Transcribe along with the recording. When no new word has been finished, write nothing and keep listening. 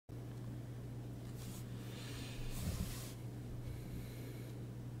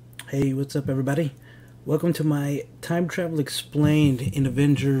Hey, what's up, everybody? Welcome to my Time Travel Explained in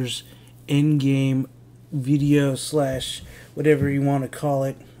Avengers Endgame video slash whatever you want to call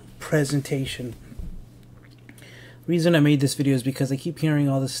it presentation. Reason I made this video is because I keep hearing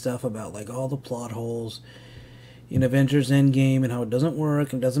all this stuff about like all the plot holes in Avengers Endgame and how it doesn't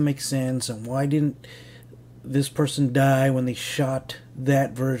work and doesn't make sense and why didn't this person die when they shot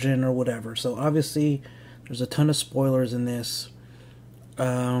that version or whatever. So obviously there's a ton of spoilers in this.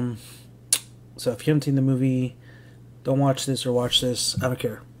 So if you haven't seen the movie, don't watch this or watch this. I don't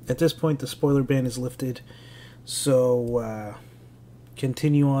care. At this point, the spoiler ban is lifted. So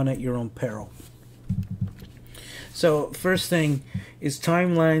continue on at your own peril. So first thing is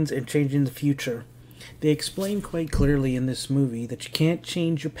timelines and changing the future. They explain quite clearly in this movie that you can't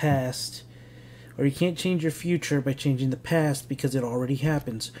change your past or you can't change your future by changing the past because it already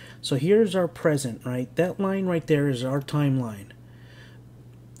happens. So here's our present, right? That line right there is our timeline.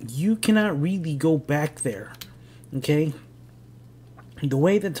 You cannot really go back there, okay? The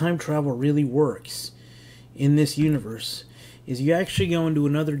way that time travel really works in this universe is you actually go into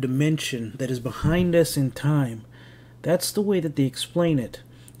another dimension that is behind us in time. That's the way that they explain it.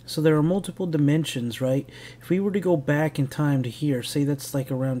 So there are multiple dimensions, right? If we were to go back in time to here, say that's like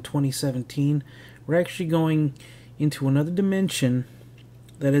around 2017, we're actually going into another dimension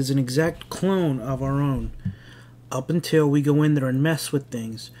that is an exact clone of our own. Up until we go in there and mess with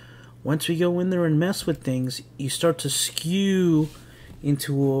things. Once we go in there and mess with things, you start to skew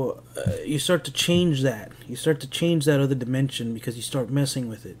into you start to change that. You start to change that other dimension because you start messing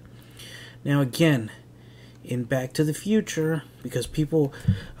with it. Now again, in Back to the Future, because people,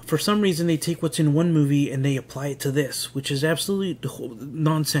 for some reason, they take what's in one movie and they apply it to this, which is absolutely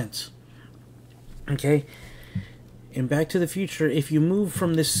nonsense. Okay? In Back to the Future, if you move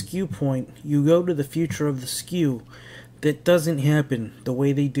from this skew point, you go to the future of the skew. That doesn't happen the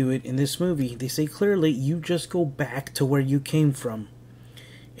way they do it in this movie. They say clearly, you just go back to where you came from.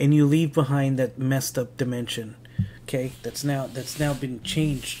 And you leave behind that messed up dimension. Okay? That's now been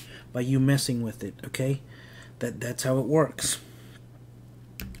changed by you messing with it. Okay? That's how it works.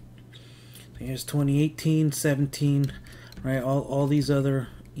 Here's 2018, 17, right? All these other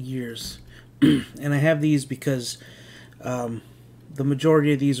years. And I have these because the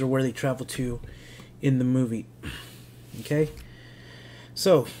majority of these are where they travel to in the movie. Okay?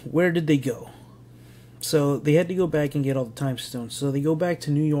 So, where did they go? So, they had to go back and get all the time stones. So, they go back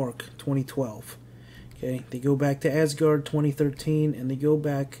to New York, 2012. Okay? They go back to Asgard, 2013. And they go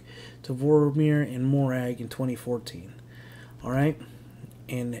back to Vormir and Morag in 2014. Alright?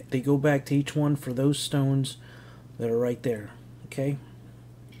 And they go back to each one for those stones that are right there. Okay?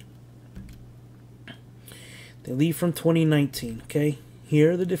 They leave from 2019, okay?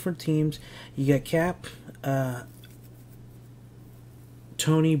 Here are the different teams. You got Cap,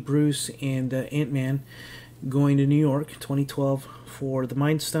 Tony, Bruce, and Ant-Man going to New York, 2012, for the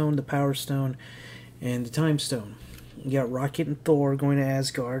Mind Stone, the Power Stone, and the Time Stone. You got Rocket and Thor going to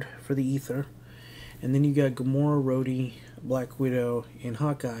Asgard for the Ether. And then you got Gamora, Rhodey, Black Widow, and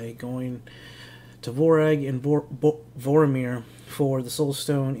Hawkeye going to Vorag and Vormir for the Soul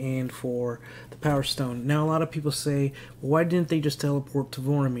Stone and for the Power Stone. Now, a lot of people say, well, why didn't they just teleport to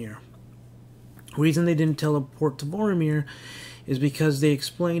Vormir? The reason they didn't teleport to Vormir is because they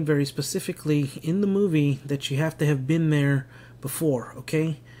explained very specifically in the movie that you have to have been there before,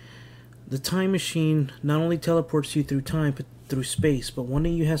 okay? The time machine not only teleports you through time, but through space, but one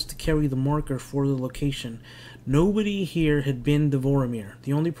of you has to carry the marker for the location. Nobody here had been to Vormir.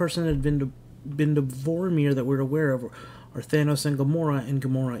 The only person that had been to Vormir that we're aware of are Thanos and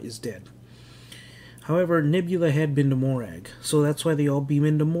Gamora is dead. However, Nebula had been to Morag, so that's why they all beam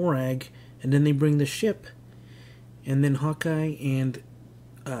into Morag, and then they bring the ship, and then Hawkeye and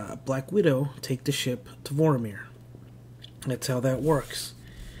Black Widow take the ship to Vormir. That's how that works.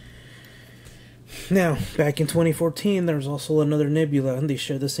 Now, back in 2014, there was also another Nebula, and they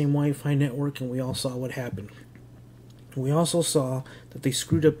share the same Wi-Fi network, and we all saw what happened. We also saw that they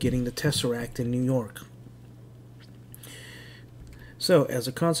screwed up getting the Tesseract in New York. So, as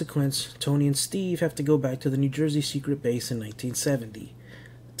a consequence, Tony and Steve have to go back to the New Jersey secret base in 1970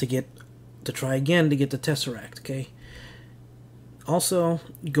 to try again to get the Tesseract, okay? Also,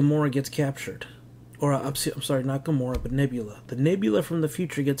 Gamora gets captured. Or, I'm sorry, not Gamora, but Nebula. The Nebula from the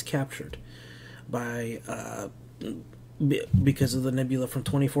future gets captured by because of the Nebula from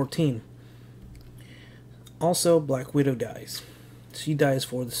 2014. Also, Black Widow dies. She dies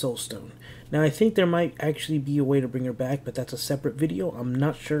for the Soul Stone. Now, I think there might actually be a way to bring her back, but that's a separate video. I'm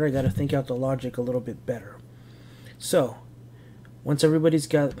not sure. I got to think out the logic a little bit better. So, once everybody's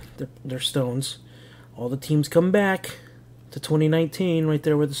got their stones, all the teams come back to 2019, right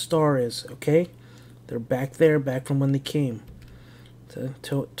there where the star is, okay? They're back there, back from when they came.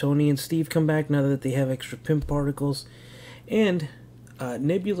 Tony and Steve come back now that they have extra pimp particles. And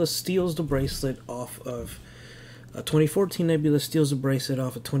Nebula steals the bracelet off of... 2014 Nebula steals the bracelet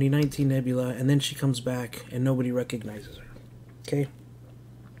off of 2019 Nebula, and then she comes back and nobody recognizes her. Okay?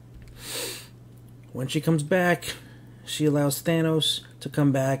 When she comes back, she allows Thanos to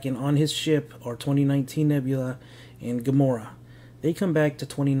come back, and on his ship are 2019 Nebula and Gamora. They come back to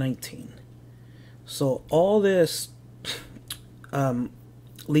 2019. So all this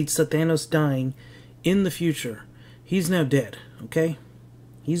leads to Thanos dying in the future. He's now dead, okay?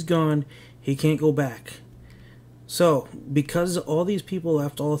 He's gone. He can't go back. So, because all these people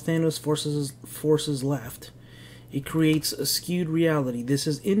left, all of Thanos' forces left, it creates a skewed reality. This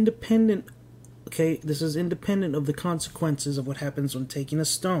is independent, okay? This is independent of the consequences of what happens when taking a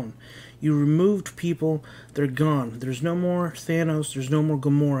stone. You removed people, they're gone. There's no more Thanos, there's no more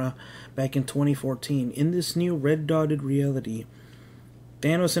Gamora back in 2014. In this new red-dotted reality,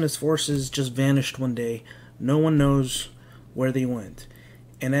 Thanos and his forces just vanished one day. No one knows where they went.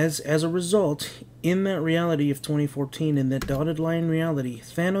 And as a result, in that reality of 2014, in that dotted line reality,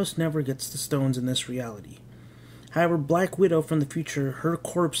 Thanos never gets the stones in this reality. However, Black Widow from the future, her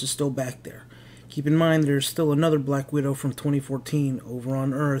corpse is still back there. Keep in mind, there's still another Black Widow from 2014 over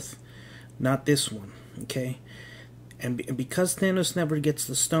on Earth, not this one, okay? And because Thanos never gets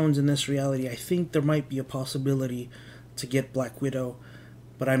the stones in this reality, I think there might be a possibility to get Black Widow,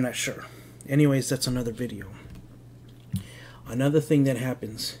 but I'm not sure. Anyways, that's another video. Another thing that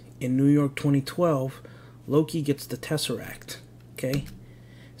happens, in New York 2012, Loki gets the Tesseract, okay?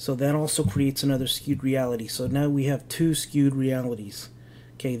 So that also creates another skewed reality. So now we have two skewed realities,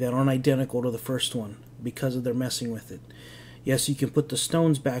 okay, that aren't identical to the first one because of their messing with it. Yes, you can put the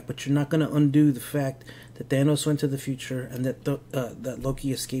stones back, but you're not going to undo the fact that Thanos went to the future and that that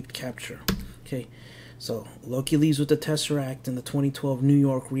Loki escaped capture, okay? So Loki leaves with the Tesseract in the 2012 New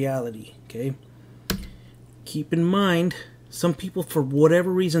York reality, okay? Keep in mind, some people, for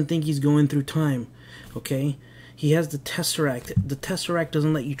whatever reason, think he's going through time, okay? He has the Tesseract. The Tesseract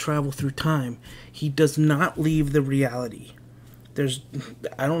doesn't let you travel through time. He does not leave the reality.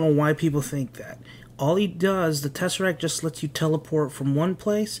 I don't know why people think that. All he does, the Tesseract just lets you teleport from one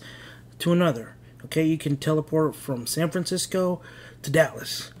place to another, okay? You can teleport from San Francisco to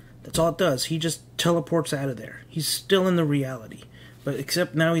Dallas. That's all it does. He just teleports out of there. He's still in the reality, but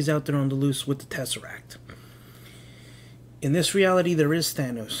except now he's out there on the loose with the Tesseract. In this reality, there is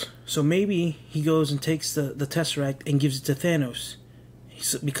Thanos. So maybe he goes and takes the Tesseract and gives it to Thanos.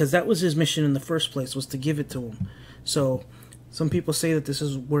 Because that was his mission in the first place, was to give it to him. So, some people say that this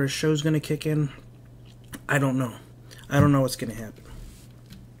is where his show's going to kick in. I don't know. I don't know what's going to happen.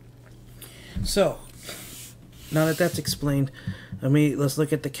 So, now that that's explained, let's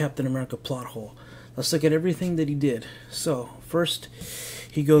look at the Captain America plot hole. Let's look at everything that he did. So, first,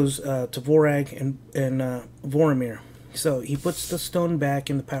 he goes to Vorag and Vormir. So, he puts the stone back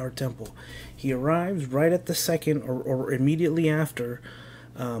in the Power Temple. He arrives right at the second, or immediately after,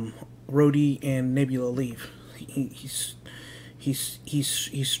 Rhodey and Nebula leave. He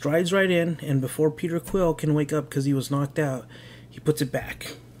strides right in, and before Peter Quill can wake up because he was knocked out, he puts it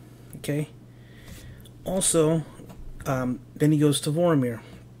back. Okay? Also, then he goes to Vormir.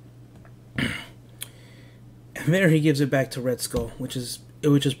 And there he gives it back to Red Skull, which is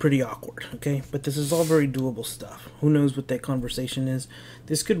pretty awkward, okay? But this is all very doable stuff. Who knows what that conversation is?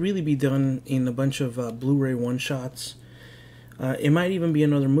 This could really be done in a bunch of Blu-ray one-shots. It might even be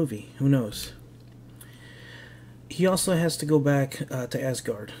another movie. Who knows? He also has to go back to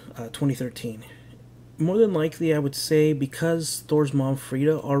Asgard, 2013. More than likely, I would say, because Thor's mom,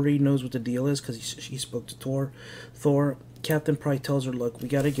 Frida, already knows what the deal is, because she spoke to Thor, Captain probably tells her, look, we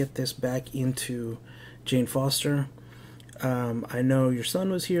got to get this back into Jane Foster. I know your son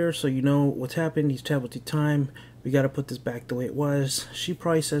was here, so you know what's happened. He's traveled through time. We got to put this back the way it was. She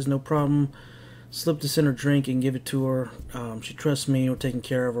probably says, no problem. Slip this in her drink and give it to her. She trusts me. We're taking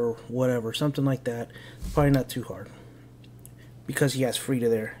care of her. Whatever. Something like that. Probably not too hard. Because he has Frida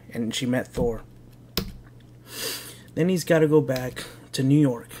there, and she met Thor. Then he's got to go back to New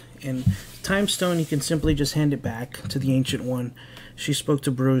York. And Time Stone, he can simply just hand it back to the Ancient One. She spoke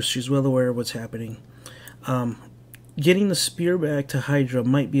to Bruce. She's well aware of what's happening. Getting the spear back to Hydra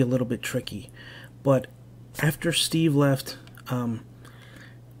might be a little bit tricky, but after Steve left,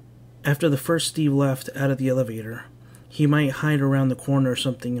 after the first Steve left out of the elevator, he might hide around the corner or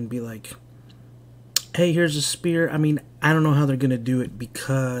something and be like, hey, here's a spear. I mean, I don't know how they're going to do it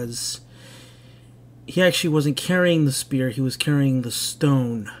because he actually wasn't carrying the spear, he was carrying the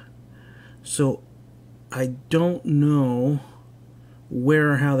stone. So I don't know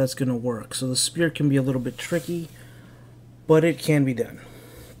where or how that's going to work. So the spear can be a little bit tricky, but it can be done.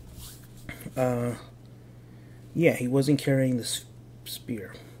 Yeah, he wasn't carrying the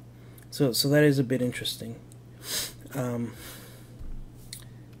spear. So that is a bit interesting.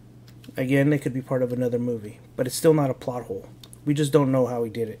 Again, it could be part of another movie, but it's still not a plot hole. We just don't know how he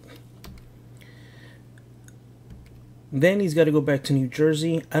did it. Then he's got to go back to New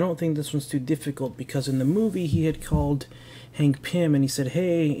Jersey. I don't think this one's too difficult because in the movie he had called Hank Pym and he said,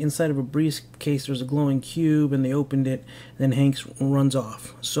 hey, inside of a briefcase there's a glowing cube, and they opened it, and then Hank runs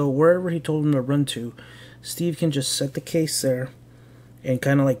off. So wherever he told him to run to, Steve can just set the case there and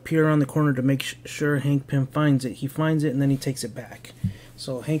kind of like peer around the corner to make sure Hank Pym finds it. He finds it and then he takes it back.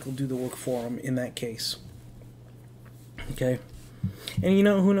 So Hank will do the work for him in that case. Okay. And you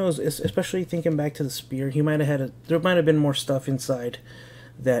know, who knows, especially thinking back to the spear, he might have had there might have been more stuff inside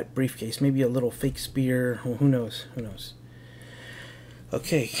that briefcase. Maybe a little fake spear. Well, who knows? Who knows?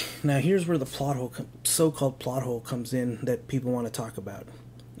 Okay, now here's where the plot hole, so-called plot hole, comes in that people want to talk about.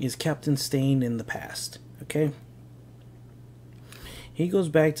 Is Captain staying in the past? Okay? He goes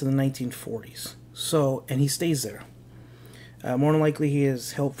back to the 1940s. So, and he stays there. More than likely he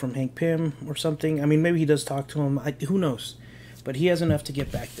has help from Hank Pym or something. I mean, maybe he does talk to him. Who knows? But he has enough to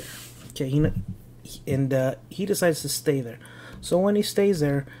get back there. Okay, he decides to stay there. So when he stays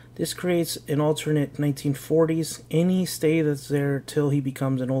there, this creates an alternate 1940s, and he stays there till he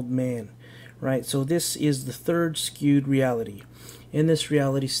becomes an old man, right? So this is the third skewed reality. In this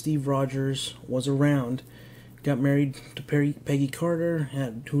reality, Steve Rogers was around, got married to Peggy Carter,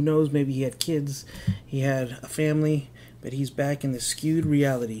 had, who knows, maybe he had kids, he had a family, but he's back in the skewed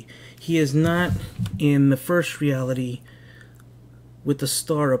reality. He is not in the first reality with the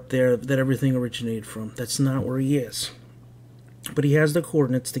star up there that everything originated from. That's not where he is. But he has the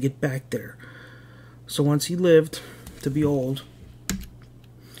coordinates to get back there. So once he lived to be old,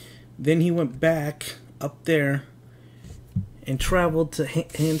 then he went back up there and traveled to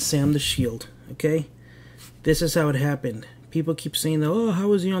hand Sam the shield. Okay? This is how it happened. People keep saying, oh, how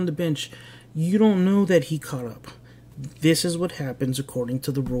was he on the bench? You don't know that he caught up. This is what happens according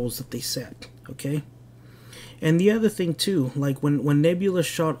to the rules that they set. Okay? And the other thing too, like when Nebula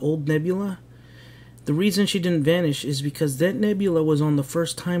shot old Nebula, the reason she didn't vanish is because that Nebula was on the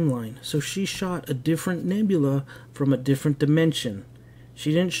first timeline. So she shot a different Nebula from a different dimension.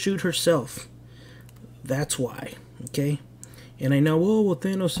 She didn't shoot herself. That's why. Okay? And I know, oh, well,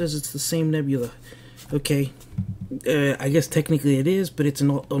 Thanos says it's the same Nebula. Okay. I guess technically it is, but it's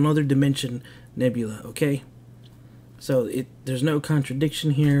another dimension Nebula. Okay? So there's no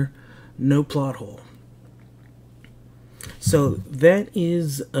contradiction here. No plot hole. So that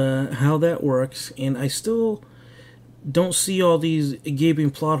is how that works, and I still don't see all these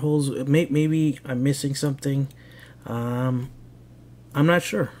gaping plot holes. Maybe I'm missing something. I'm not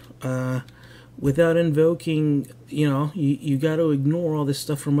sure. Without invoking, you got to ignore all this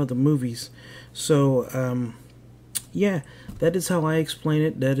stuff from other movies. So, yeah, that is how I explain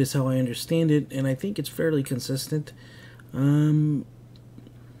it. That is how I understand it, and I think it's fairly consistent.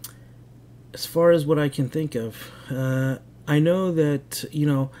 As far as what I can think of, I know that,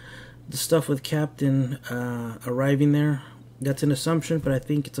 the stuff with Captain arriving there, that's an assumption, but I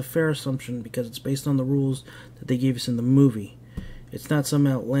think it's a fair assumption because it's based on the rules that they gave us in the movie. It's not some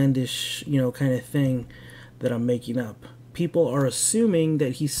outlandish, kind of thing that I'm making up. People are assuming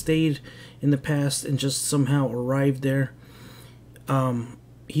that he stayed in the past and just somehow arrived there.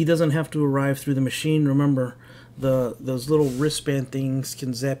 He doesn't have to arrive through the machine. Remember, those little wristband things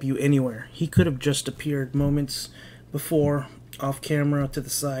can zap you anywhere. He could have just appeared moments before, off camera, to the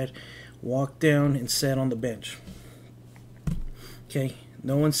side, walked down and sat on the bench. Okay,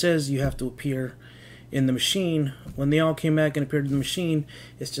 no one says you have to appear in the machine. When they all came back and appeared in the machine,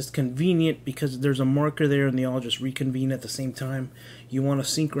 it's just convenient because there's a marker there and they all just reconvene at the same time. You want to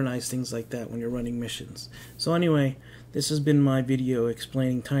synchronize things like that when you're running missions. So anyway, this has been my video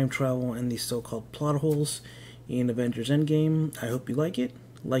explaining time travel and these so-called plot holes in Avengers Endgame. I hope you like it.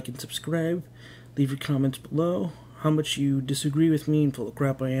 Like and subscribe. Leave your comments below. How much you disagree with me and full of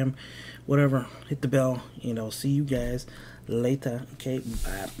crap I am. Whatever. Hit the bell. And I'll see you guys later. Okay,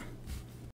 bye.